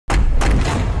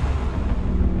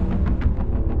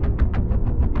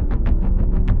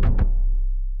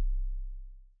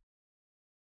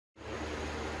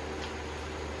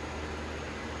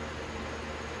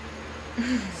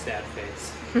Sad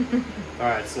face.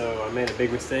 Alright, so I made a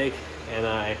big mistake and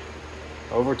I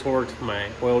over-torqued my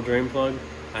oil drain plug.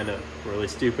 I know, really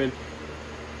stupid.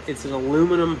 It's an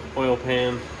aluminum oil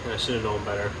pan and I should have known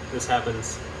better. This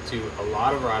happens to a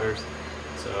lot of riders.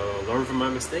 So learn from my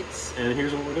mistakes, and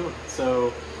here's what we're doing.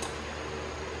 So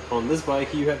on this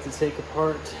bike, you have to take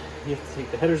apart, you have to take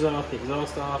the headers off, the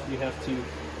exhaust off, you have to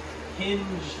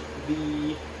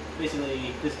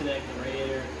basically disconnect the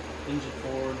radiator, hinge it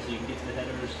forward so you can get to the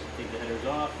headers, take the headers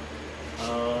off.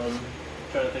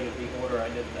 Trying to think of the order I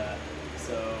did that.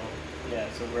 So yeah,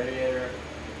 so radiator,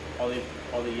 all the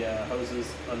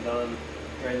hoses undone,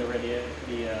 drain the radiator,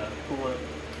 the coolant.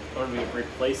 I'm going to be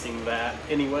replacing that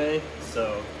anyway,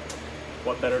 so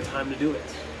what better time to do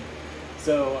it?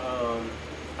 So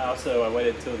I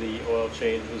waited till the oil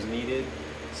change was needed,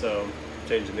 so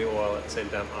changing the oil at the same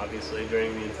time, obviously,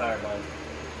 during the entire run.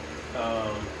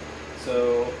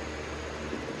 So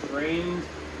drained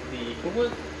the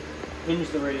coolant,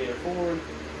 hinged the radiator forward,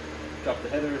 dropped the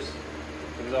headers,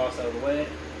 exhaust out of the way.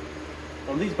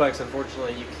 On these bikes,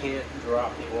 unfortunately, you can't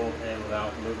drop the oil pan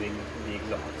without moving the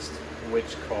exhaust,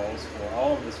 which calls for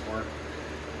all of this work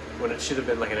when it should have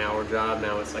been like an hour job.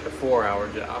 Now it's like a 4-hour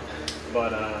job,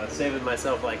 but saving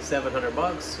myself like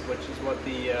 $700, which is what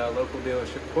the local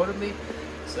dealership quoted me.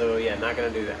 So yeah, not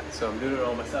gonna do that. So I'm doing it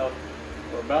all myself.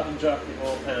 We're about to drop the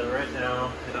oil pan right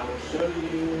now, and I will show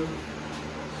you.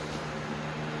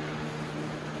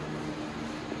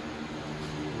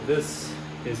 This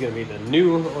is going to be the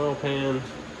new oil pan.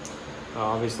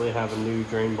 Obviously have a new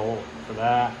drain bolt for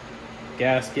that,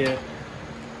 gasket,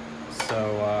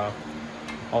 so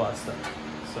all that stuff.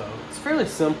 So it's a fairly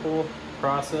simple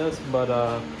process, but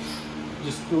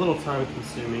just a little time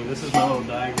consuming. This is my little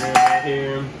diagram right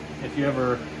here. If you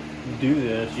ever do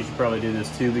this, you should probably do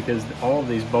this too, because all of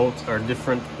these bolts are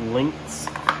different lengths,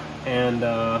 and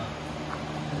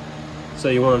so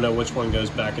you want to know which one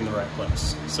goes back in the right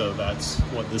place. So that's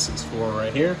what this is for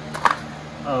right here.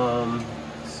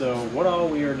 So what all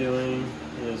we are doing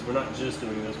is, we're not just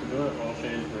doing this, we're doing oil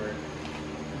change, we're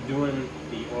doing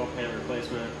the oil pan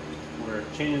replacement, we're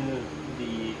changing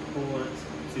the coolant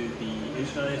to the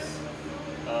inch ice.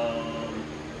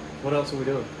 What else are we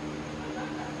doing?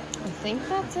 I think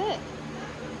that's it.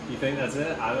 You think that's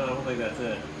it? I don't think that's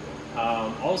it.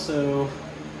 Also,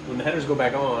 when the headers go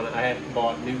back on, I have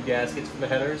bought new gaskets for the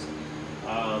headers.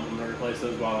 I'm going to replace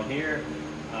those while I'm here.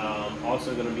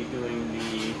 Also going to be doing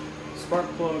the spark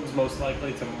plugs most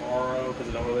likely tomorrow, because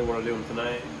I don't really want to do them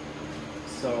tonight.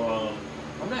 So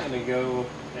I'm not going to go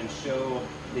and show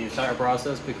the entire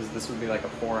process, because this would be like a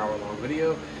 4-hour long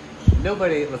video.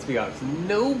 Nobody, let's be honest,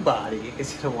 nobody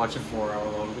is going to watch a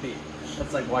 4-hour long video.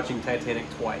 That's like watching Titanic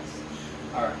twice.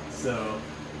 Alright, so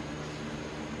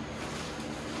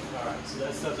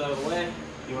that stuff's out of the way.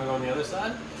 You want to go on the other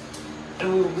side?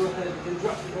 And we will go ahead and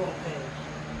drop the oil pan.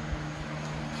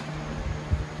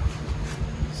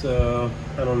 So,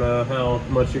 I don't know how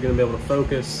much you're going to be able to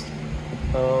focus,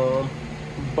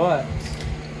 but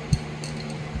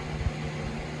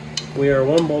we are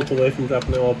 1 bolt away from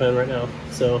dropping the oil pan right now.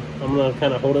 So, I'm going to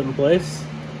kind of hold it in place,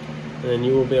 and then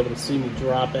you will be able to see me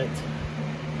drop it.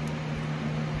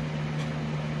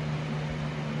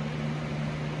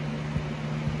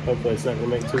 Hopefully it's not going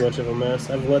to make too much of a mess.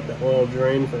 I've let the oil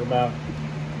drain for about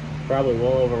probably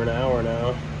well over an hour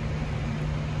now.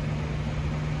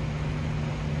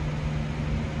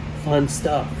 Fun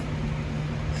stuff.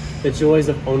 The joys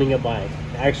of owning a bike.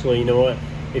 Actually, you know what?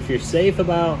 If you're safe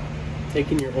about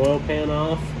taking your oil pan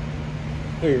off,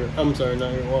 or your, I'm sorry,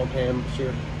 not your oil pan, but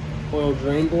your oil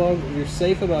drain plug, if you're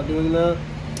safe about doing that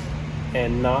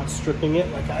and not stripping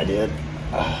it like I did,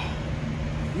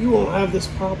 you won't have this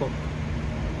problem.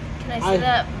 Can I see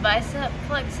that bicep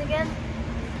flex again?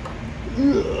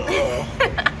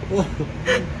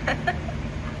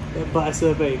 That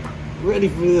bicep ain't ready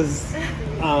for this.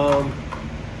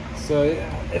 So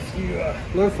yeah, if you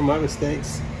learn from my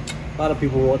mistakes, a lot of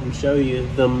people want to show you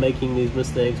them making these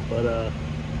mistakes, but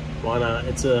why not?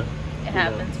 It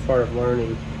happens. It's part of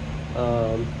learning.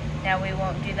 Now we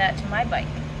won't do that to my bike.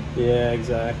 Yeah,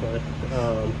 exactly.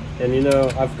 And you know,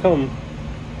 I've come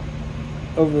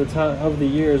over the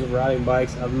years of riding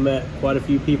bikes, I've met quite a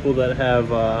few people that have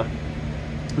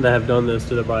done this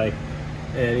to their bike,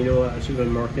 and you know what, I should have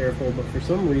been more careful, but for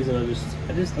some reason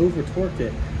I just over torqued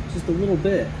it just a little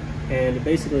bit, and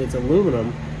basically it's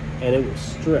aluminum, and it was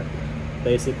stripped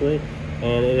basically,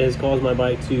 and it has caused my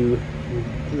bike to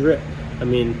drip. I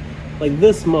mean, like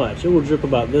this much. It will drip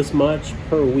about this much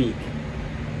per week,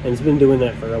 and it's been doing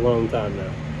that for a long time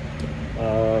now.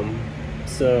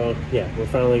 So yeah, we're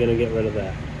finally gonna get rid of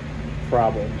that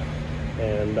problem,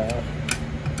 and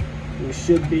we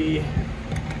should be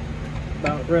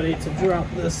about ready to drop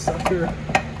this sucker.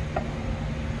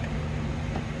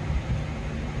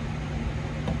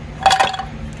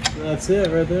 That's it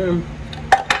right there. And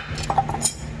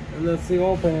that's the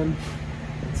oil pan.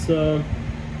 So,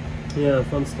 yeah,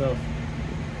 fun stuff.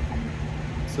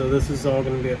 So this is all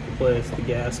going to be up to place, the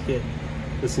gasket,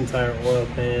 this entire oil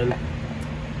pan.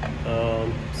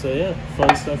 So yeah,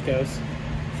 fun stuff, guys.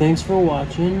 Thanks for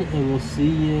watching, and we'll see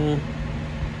you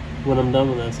when I'm done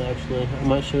with this, actually. I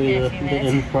might show you the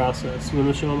end process. You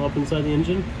want to show them up inside the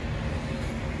engine?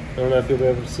 I don't know if you'll be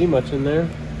able to see much in there.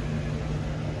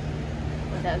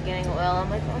 Without getting oil on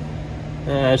my phone?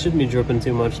 I shouldn't be dripping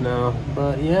too much now.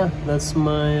 But yeah, that's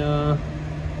my,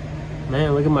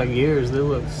 man, look at my gears. They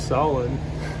look solid.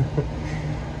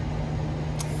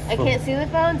 I can't see the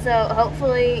phone, so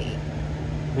hopefully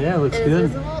yeah, it looks it good.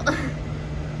 Is visible.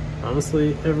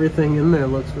 Honestly, everything in there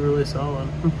looks really solid.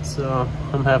 So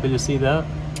I'm happy to see that.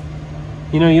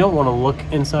 You know, you don't want to look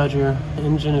inside your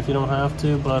engine if you don't have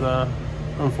to, but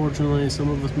unfortunately some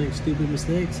of us make stupid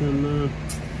mistakes, and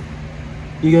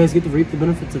you guys get to reap the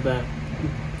benefits of that.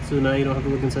 So now you don't have to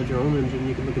look inside your own engine,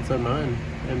 you can look inside mine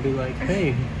and be like,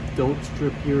 hey, don't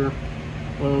strip your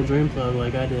oil drain plug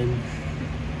like I did.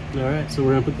 Alright, so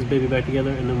we're gonna put this baby back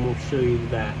together and then we'll show you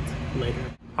that later.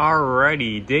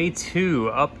 Alrighty, day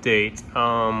 2 update.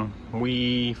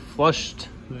 We flushed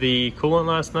the coolant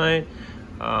last night.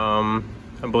 I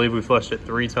believe we flushed it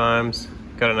 3 times,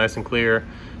 got it nice and clear,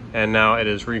 and now it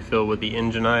is refilled with the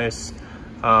engine ice.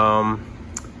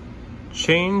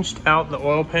 Changed out the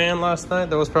oil pan last night.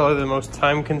 That was probably the most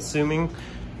time consuming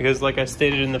because, like I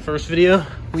stated in the first video,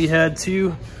 we had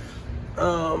to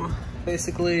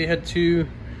basically had to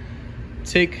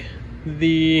take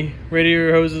the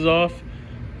radiator hoses off,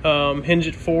 hinge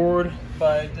it forward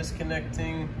by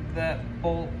disconnecting that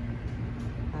bolt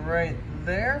right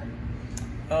there.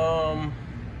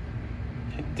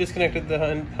 Disconnected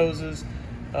the hoses,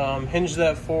 hinged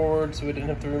that forward so we didn't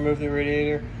have to remove the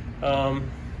radiator.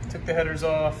 Took the headers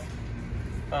off.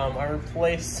 I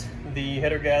replaced the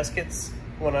header gaskets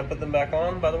when I put them back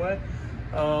on, by the way.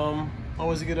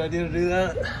 Always a good idea to do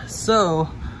that. So,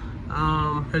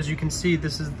 as you can see,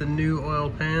 this is the new oil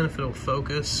pan, if it'll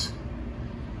focus.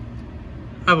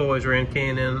 I've always ran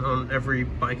K&N on every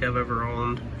bike I've ever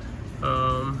owned.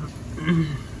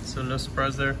 So no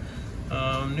surprise there.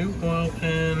 New oil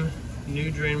pan,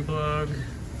 new drain plug.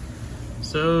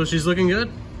 So she's looking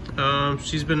good.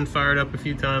 She's been fired up a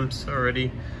few times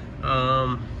already,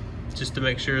 just to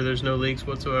make sure there's no leaks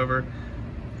whatsoever.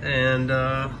 And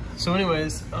so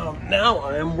anyways, now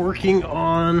I am working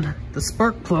on the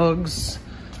spark plugs.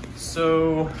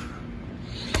 So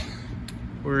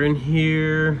we're in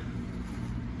here.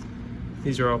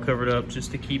 These are all covered up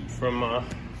just to keep from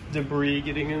debris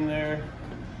getting in there.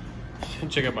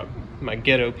 Check out my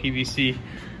ghetto PVC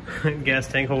gas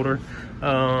tank holder.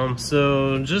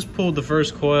 So just pulled the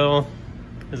first coil.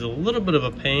 It's a little bit of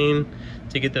a pain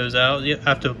to get those out. You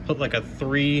have to put like a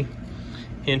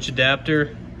 3-inch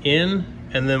adapter in,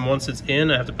 and then once it's in,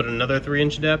 I have to put another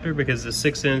 3-inch adapter because the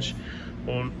 6-inch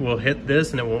will hit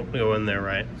this and it won't go in there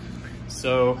right.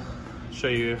 So I'll show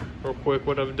you real quick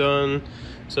what I've done.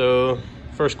 So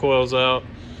first coil's out.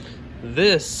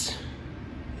 This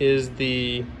is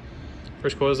the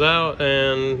first coil's out,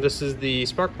 and this is the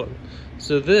spark plug.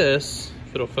 So this,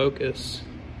 if it'll focus,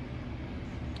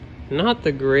 not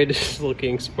the greatest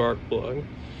looking spark plug,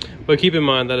 but keep in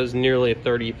mind that is nearly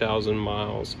 30,000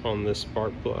 miles on this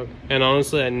spark plug. And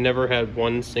honestly, I never had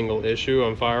one single issue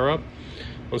on fire up,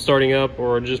 on starting up,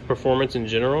 or just performance in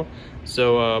general.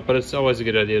 So, but it's always a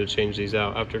good idea to change these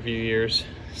out after a few years.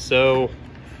 So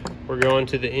we're going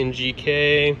to the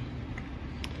NGK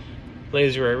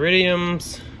laser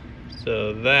iridiums.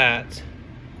 So that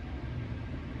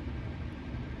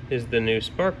is the new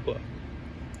spark plug.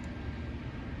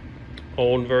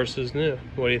 Old versus new.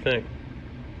 What do you think?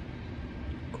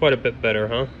 Quite a bit better,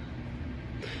 huh?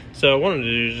 So I wanted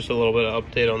to do just a little bit of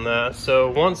update on that.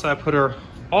 So once I put her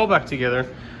all back together,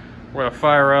 we're gonna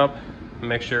fire up and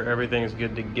make sure everything's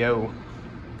good to go.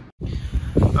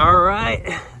 All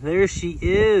right, there she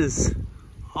is.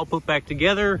 All put back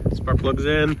together, spark plugs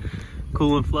in,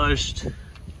 coolant flushed,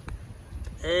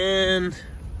 and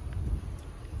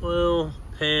oil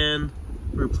pan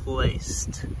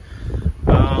replaced.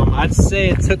 I'd say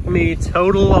it took me a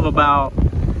total of about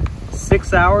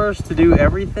 6 hours to do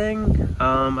everything.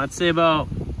 I'd say about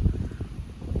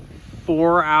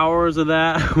 4 hours of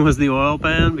that was the oil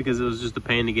pan because it was just a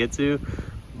pain to get to.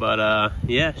 But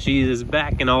yeah, she is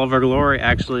back in all of her glory.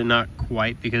 Actually, not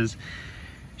quite, because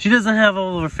She doesn't have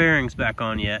all of her fairings back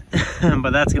on yet,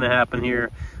 but that's gonna happen here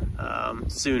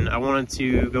soon. I wanted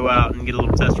to go out and get a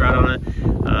little test ride on it,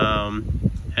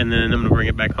 and then I'm gonna bring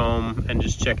it back home and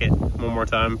just check it one more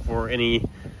time for any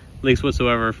leaks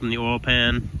whatsoever from the oil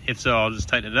pan. If so, I'll just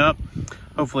tighten it up.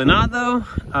 Hopefully not though.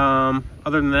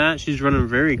 Other than that, she's running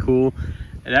very cool.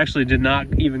 It actually did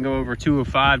not even go over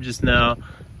 205 just now,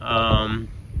 and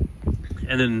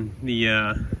then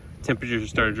the temperatures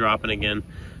started dropping again.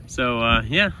 So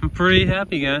yeah, I'm pretty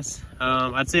happy, guys.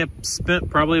 I'd say I spent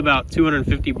probably about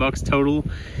 250 bucks total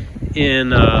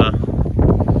in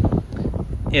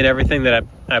everything that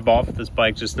I bought for this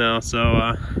bike just now.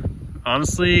 So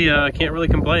honestly, I can't really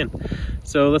complain.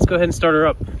 So let's go ahead and start her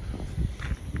up.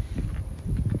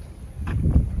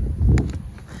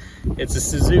 It's a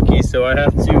Suzuki, so I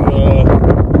have to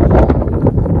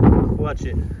clutch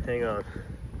it. Hang on.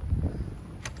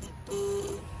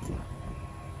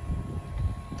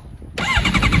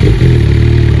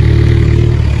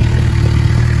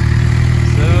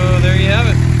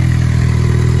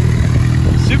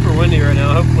 Super windy right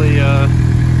now. Hopefully the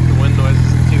wind noise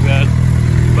isn't too bad,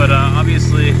 but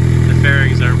obviously the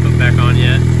fairings aren't put back on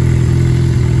yet,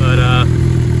 but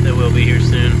they will be here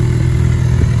soon.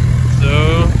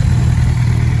 So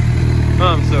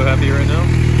I'm so happy right now.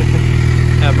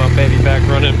 Have my baby back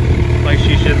running like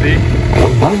she should be.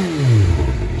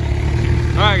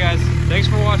 Alright guys, thanks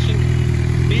for watching.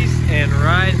 Peace and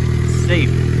ride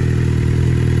safe.